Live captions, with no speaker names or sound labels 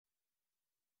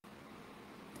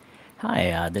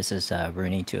Hi, this is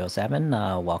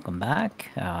Rooney207. Welcome back.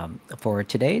 For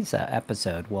today's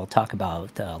episode, we'll talk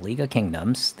about League of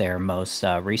Kingdoms, their most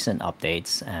recent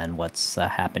updates, and what's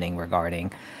happening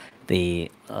regarding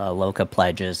the LOKA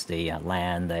pledges, the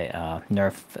land, the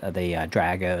nerf, the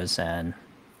Dragos, and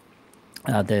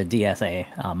the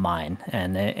DSA mine,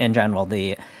 and in general,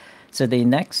 the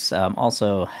next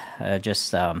also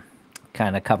just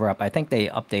kind of cover up. I think they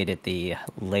updated the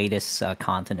latest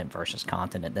continent versus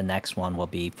continent. The next one will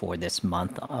be for this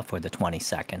month for the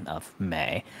 22nd of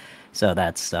May, so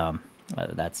that's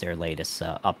their latest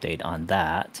update on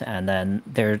that. And then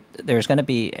there's going to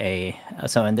be a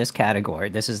so in this category,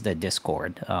 this is the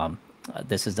Discord.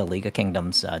 This is the League of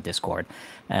Kingdoms Discord.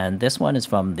 And this one is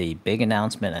from the big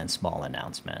announcement and small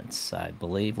announcements. I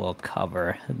believe we'll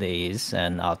cover these,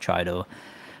 and I'll try to.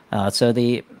 So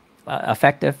the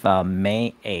effective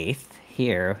May 8th,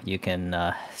 here you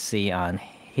can see on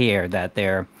here that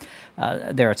they're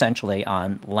essentially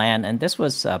on land, and this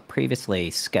was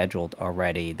previously scheduled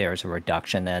already. There's a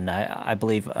reduction, and I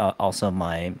believe also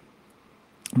my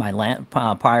land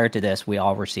prior to this, we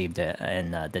all received it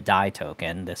in the DAI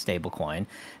token, the stable coin,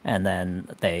 and then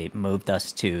they moved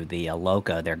us to the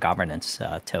LOKA, their governance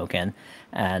token.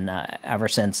 And ever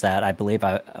since that, I believe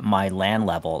my land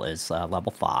level is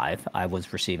level 5. I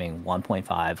was receiving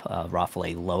 1.5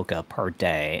 roughly LOKA per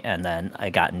day, and then I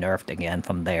got nerfed again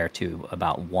from there to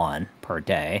about 1 per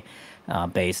day,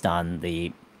 based on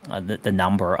the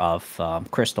number of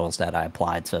crystals that I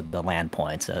applied to the land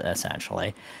points,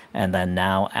 essentially. And then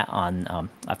now on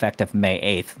effective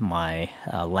May 8th, my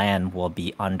land will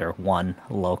be under 1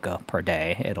 LOKA per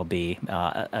day. It'll be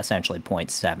essentially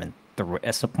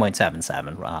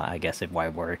 0.77, I guess, if I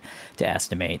were to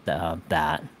estimate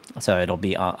that. So it'll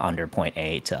be under zero point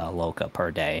 0.8 LOKA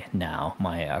per day now,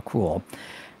 my accrual.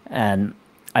 And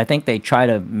I think they try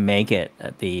to make it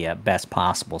the best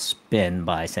possible spin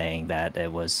by saying that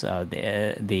it was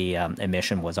the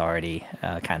emission was already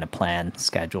kind of planned,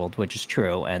 scheduled, which is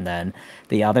true. And then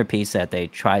the other piece that they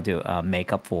try to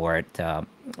make up for it,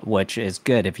 which is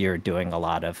good if you're doing a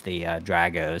lot of the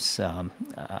Dragos,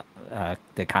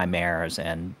 the Chimeras,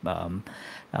 and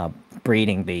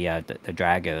breeding the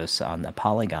Dragos on the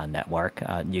Polygon network,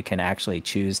 you can actually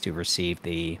choose to receive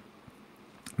the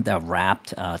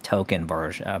wrapped token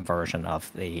version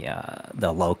of the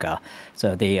LOKA.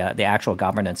 So the actual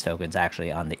governance token is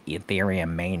actually on the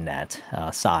Ethereum mainnet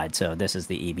side. So this is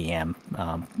the EVM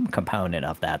component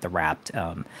of that, the wrapped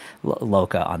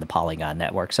LOKA on the Polygon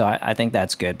network. So I think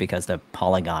that's good because the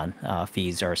Polygon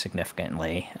fees are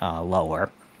significantly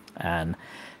lower. And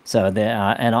so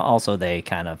and also they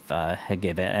kind of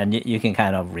give it, and you can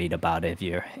kind of read about it if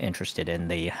you're interested in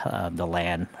the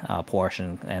land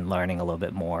portion and learning a little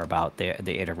bit more about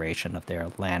the iteration of their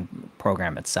land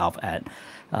program itself at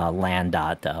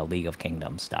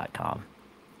land.leagueofkingdoms.com.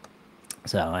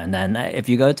 So, and then if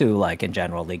you go to, like, in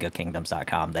general,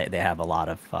 leagueofkingdoms.com, they have a lot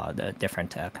of the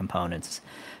different components,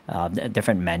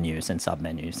 different menus and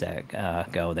submenus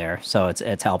that go there. So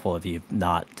it's helpful if you've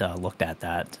not looked at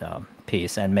that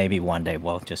piece, and maybe one day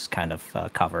we'll just kind of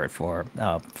cover it for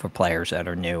players that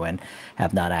are new and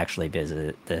have not actually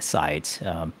visited the site.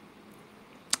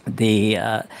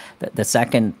 The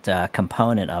second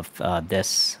component of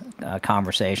this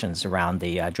conversation is around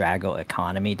the Drago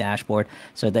economy dashboard.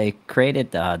 So they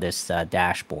created this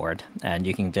dashboard, and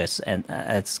you can just, and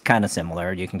it's kind of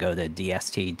similar. You can go to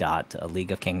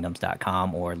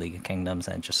dst.leagueofkingdoms.com or League of Kingdoms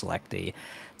and just select the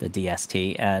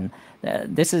DST. And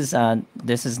this is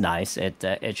nice.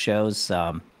 It shows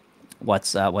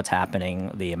what's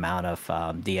happening, the amount of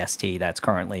DST that's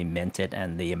currently minted,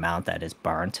 and the amount that is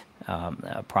burnt,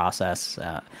 process,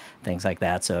 things like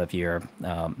that. So if you're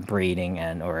breeding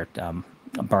and or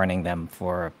burning them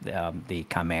for the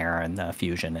Chimera and the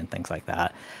Fusion and things like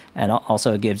that, and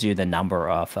also it gives you the number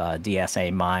of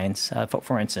DSA mines.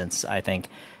 For instance, I think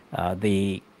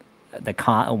the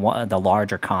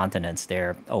larger continents,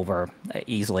 they're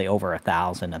easily over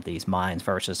 1,000 of these mines,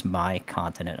 versus my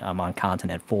continent. I'm on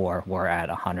continent 4. We're at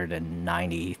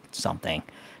 190 something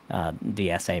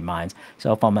DSA mines.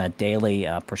 So from a daily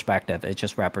perspective, it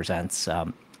just represents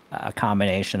a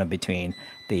combination of between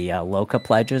the LOKA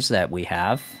pledges that we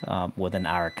have within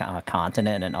our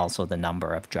continent, and also the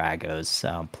number of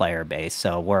Dragos player base.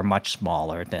 So we're much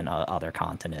smaller than other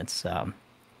continents.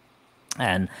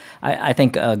 And I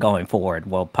think going forward,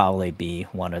 we'll probably be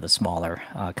one of the smaller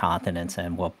continents,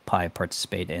 and we'll probably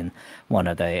participate in one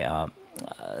of the,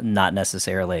 not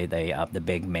necessarily the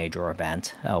big major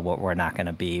event. We're not going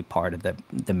to be part of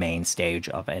the main stage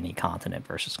of any continent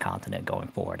versus continent going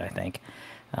forward, I think.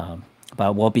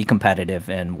 but we'll be competitive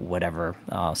in whatever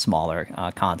smaller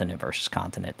continent versus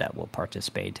continent that we'll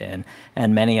participate in,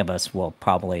 and many of us will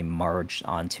probably merge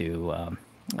onto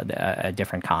a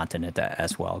different continent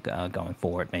as well going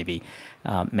forward. Maybe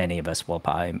many of us will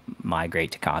probably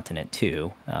migrate to continent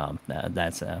two.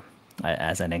 That's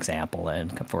as an example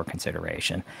and for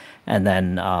consideration. And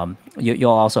then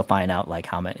you'll also find out like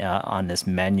how many on this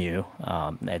menu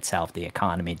itself, the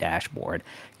economy dashboard.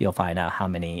 You'll find out how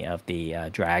many of the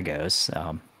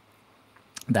Dragos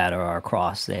that are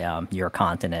across your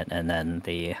continent, and then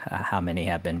the how many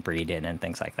have been breeded and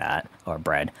things like that, or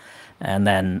bred. And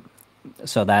then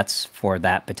so that's for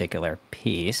that particular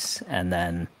piece. And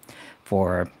then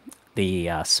for the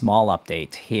small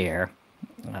update here,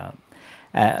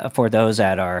 for those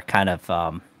that are kind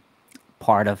of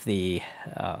part of the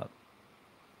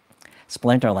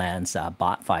Splinterlands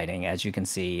bot fighting, as you can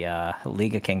see,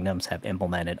 League of Kingdoms have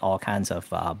implemented all kinds of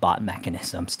bot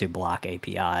mechanisms to block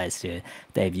APIs.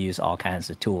 They've used all kinds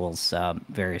of tools,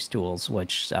 various tools,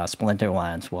 which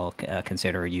Splinterlands will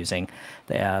consider using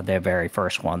their very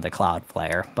first one, the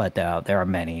Cloudflare. But there are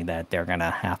many that they're going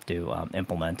to have to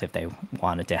implement if they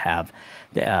wanted to have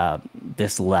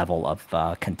this level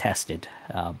of contested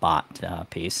bot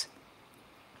piece.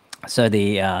 So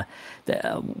the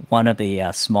one of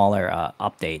the smaller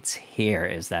updates here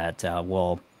is that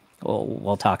we'll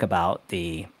talk about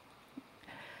the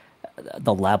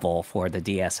level for the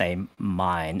DSA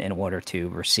mine in order to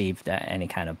receive any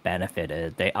kind of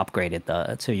benefit. They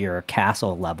upgraded so your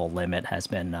castle level limit has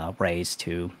been raised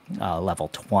to level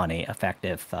 20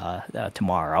 effective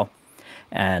tomorrow,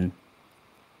 and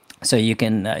so you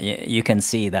can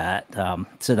see that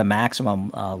so the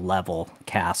maximum level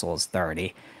castle is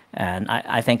 30. And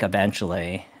I think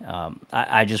eventually,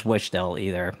 I just wish they'll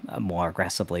either more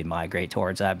aggressively migrate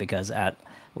towards that, because at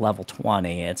level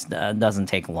 20, it doesn't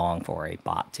take long for a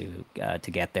bot to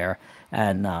get there.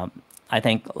 And I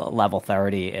think level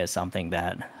 30 is something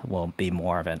that will be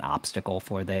more of an obstacle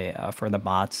for the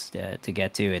bots to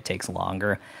get to. It takes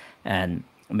longer, and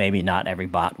maybe not every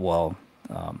bot will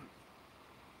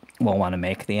want to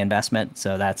make the investment.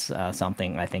 So that's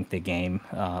something I think the game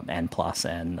N Plus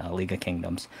and League of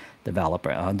Kingdoms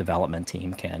development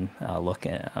team can look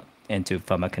into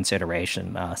from a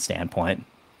consideration standpoint.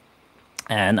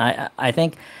 And I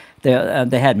think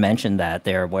they had mentioned that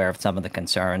they're aware of some of the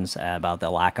concerns about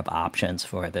the lack of options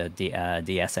for the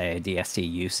DSA,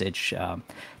 DST usage.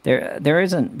 There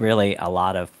isn't really a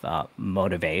lot of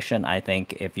motivation, I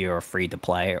think, if you're free to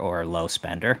play or low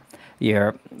spender.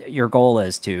 Your goal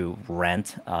is to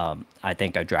rent, I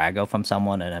think, a Drago from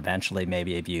someone, and eventually,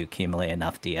 maybe if you accumulate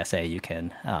enough DSA, you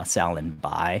can sell and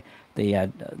buy the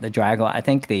Drago. I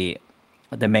think the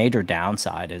major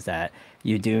downside is that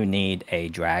you do need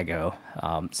a Drago.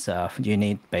 So you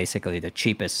need basically the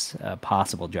cheapest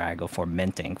possible Drago for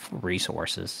minting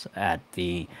resources at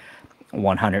the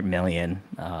 100 million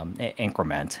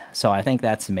increment. So I think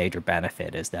that's the major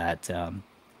benefit, is that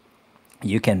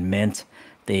you can mint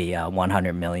the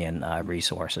 100 million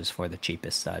resources for the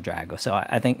cheapest Drago. So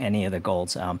I think any of the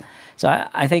golds. So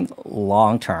I think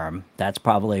long term, that's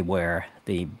probably where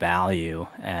the value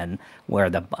and where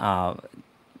the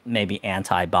maybe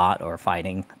anti-bot or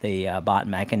fighting the bot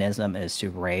mechanism is to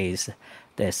raise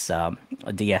this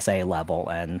DSA level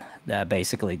and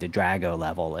basically the Drago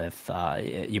level. If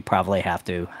you probably have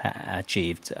to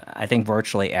achieve, I think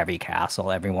virtually every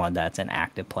castle, everyone that's an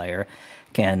active player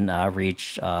can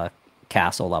reach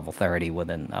castle level 30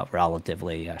 within a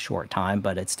relatively short time,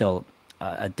 but it's still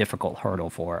a difficult hurdle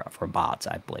for bots,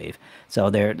 I believe. So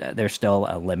there's still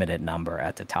a limited number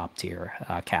at the top tier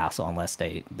castle unless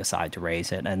they decide to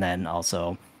raise it. And then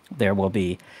also there will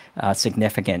be a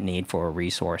significant need for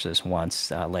resources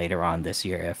once later on this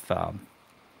year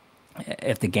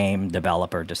if the game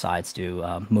developer decides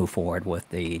to move forward with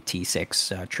the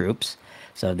T6 troops.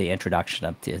 So the introduction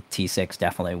of T6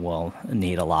 definitely will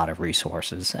need a lot of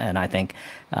resources. And I think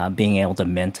being able to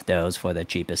mint those for the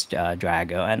cheapest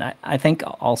Drago. And I think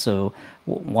also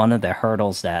one of the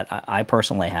hurdles that I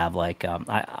personally have, like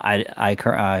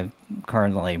I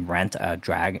currently rent a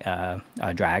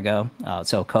Drago.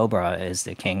 So Cobra is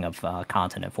the king of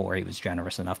Continent 4. He was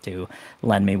generous enough to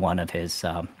lend me one of his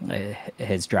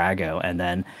Drago. And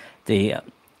then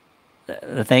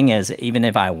the thing is, even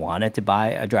if I wanted to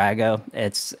buy a Drago,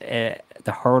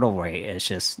 the hurdle rate is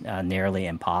just nearly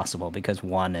impossible, because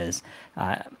one is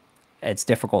it's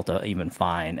difficult to even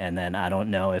find, and then I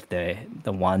don't know if the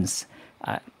ones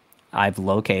I've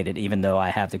located, even though I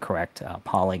have the correct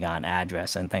polygon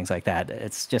address and things like that,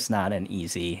 it's just not an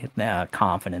easy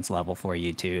confidence level for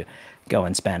you to go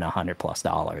and spend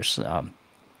 $100+.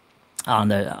 on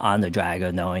the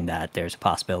Drago, knowing that there's a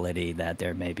possibility that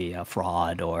there may be a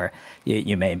fraud or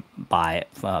you may buy it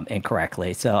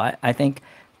incorrectly. So I think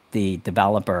the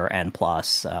developer and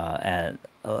plus and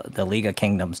the League of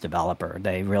Kingdoms developer,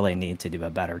 they really need to do a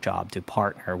better job to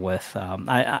partner with.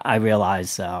 I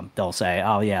realize they'll say,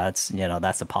 "Oh yeah, it's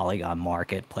that's the Polygon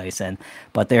marketplace,"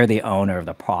 but they're the owner of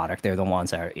the product. They're the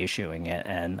ones that are issuing it,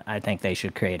 and I think they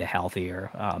should create a healthier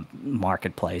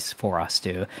marketplace for us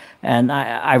to. And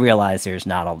I realize there's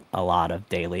not a lot of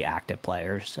daily active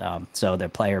players, so the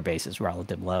player base is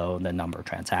relatively low, the number of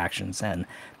transactions and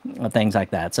things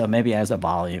like that. So maybe as the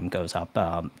volume goes up,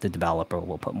 the developer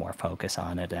will put more focus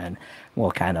on it, and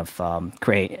will kind of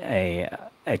create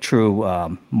a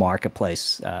true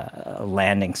marketplace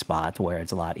landing spot where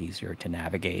it's a lot easier to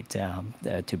navigate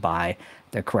to buy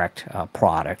the correct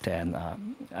product and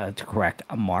to correct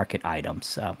market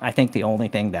items. I think the only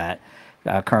thing that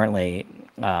currently,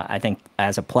 I think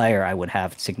as a player, I would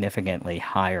have significantly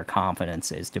higher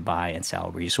confidence is to buy and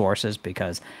sell resources,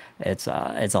 because it's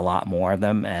a lot more of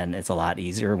them, and it's a lot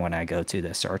easier when I go to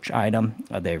the search item.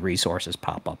 The resources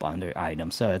pop up under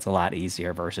items, so it's a lot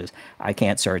easier versus I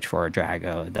can't search for a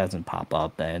Drago, it doesn't pop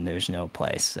up, and there's no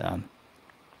place.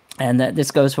 And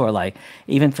this goes for like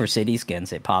even for city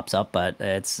skins, it pops up, but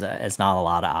it's not a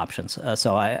lot of options.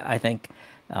 So I think.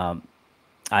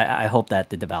 I hope that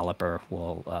the developer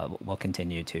will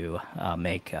continue to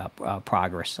make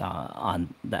progress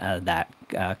on that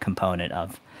component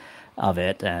of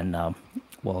it, and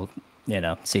we'll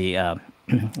see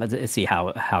see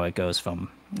how it goes from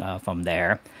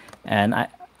there. And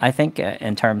I think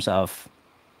in terms of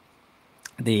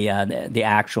the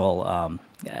actual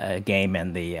game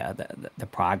and the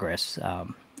progress.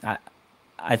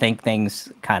 I think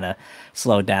things kind of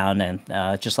slowed down, and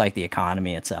just like the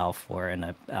economy itself, we're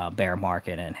in a bear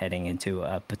market and heading into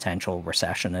a potential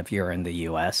recession if you're in the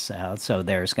U.S. So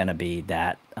there's going to be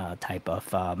that type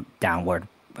of downward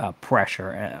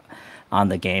pressure on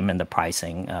the game and the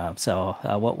pricing. So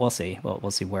we'll see.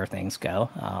 We'll see where things go.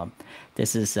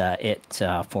 This is it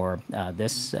for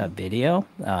this video.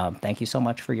 Thank you so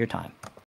much for your time.